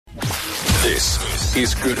This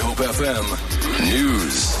is Good Hope FM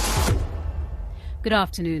News. Good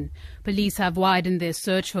afternoon. Police have widened their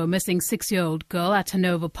search for a missing 6-year-old girl at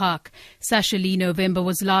Hanover Park. Sasha-Lee November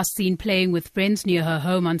was last seen playing with friends near her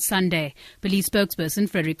home on Sunday. Police spokesperson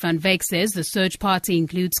Frederick van Wyk says the search party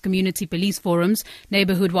includes community police forums,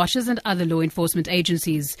 neighborhood watches and other law enforcement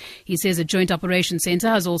agencies. He says a joint operations center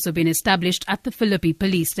has also been established at the Philippi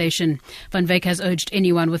police station. Van Wyk has urged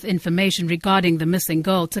anyone with information regarding the missing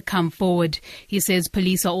girl to come forward. He says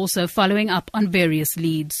police are also following up on various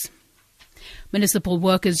leads. Municipal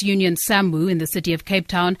Workers Union SAMWU in the city of Cape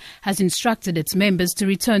Town has instructed its members to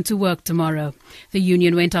return to work tomorrow. The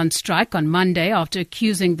union went on strike on Monday after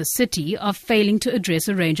accusing the city of failing to address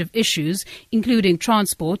a range of issues, including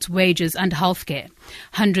transport, wages and healthcare.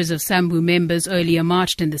 Hundreds of SAMWU members earlier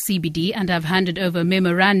marched in the CBD and have handed over a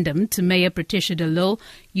memorandum to Mayor Patricia de Lille.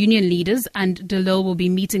 Union leaders and de Lille will be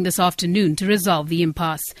meeting this afternoon to resolve the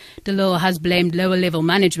impasse. De Lille has blamed lower-level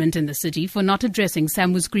management in the city for not addressing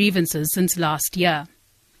SAMWU's grievances since last year.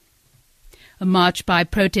 A march by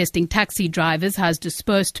protesting taxi drivers has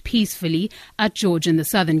dispersed peacefully at George in the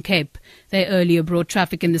Southern Cape. They earlier brought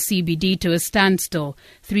traffic in the CBD to a standstill.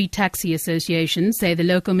 3 taxi associations say the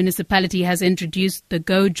local municipality has introduced the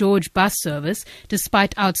Go George bus service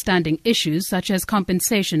despite outstanding issues such as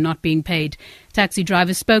compensation not being paid. Taxi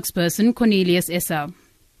driver spokesperson Cornelius Esau.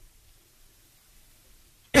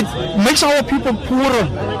 It makes our people poorer.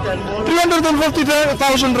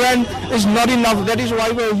 350,000 rand is not enough. That is why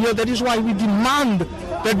we're here. That is why we demand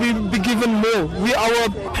that we be given more. Our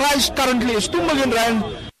price currently is 2 million rand.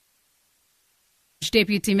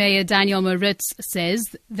 Deputy Mayor Daniel Moritz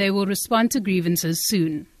says they will respond to grievances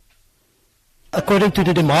soon. According to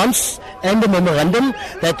the demands and the memorandum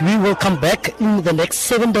that we will come back in the next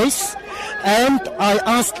 7 days. And I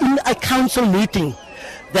ask in a council meeting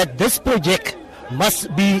that this project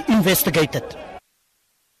must be investigated.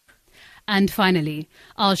 And finally,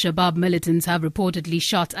 Al-Shabaab militants have reportedly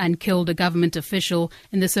shot and killed a government official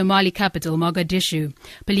in the Somali capital, Mogadishu.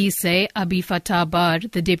 Police say Abi Fatah Bar,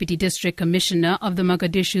 the Deputy District Commissioner of the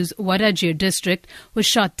Mogadishu's Wadajir district, was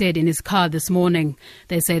shot dead in his car this morning.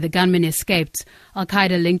 They say the gunman escaped.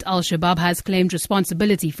 Al-Qaeda-linked Al-Shabaab has claimed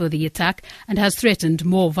responsibility for the attack and has threatened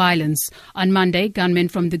more violence. On Monday, gunmen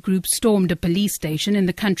from the group stormed a police station in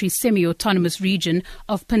the country's semi-autonomous region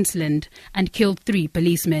of Puntland and killed 3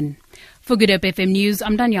 policemen. For Good Hope FM News,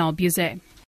 I'm Danielle Buzet.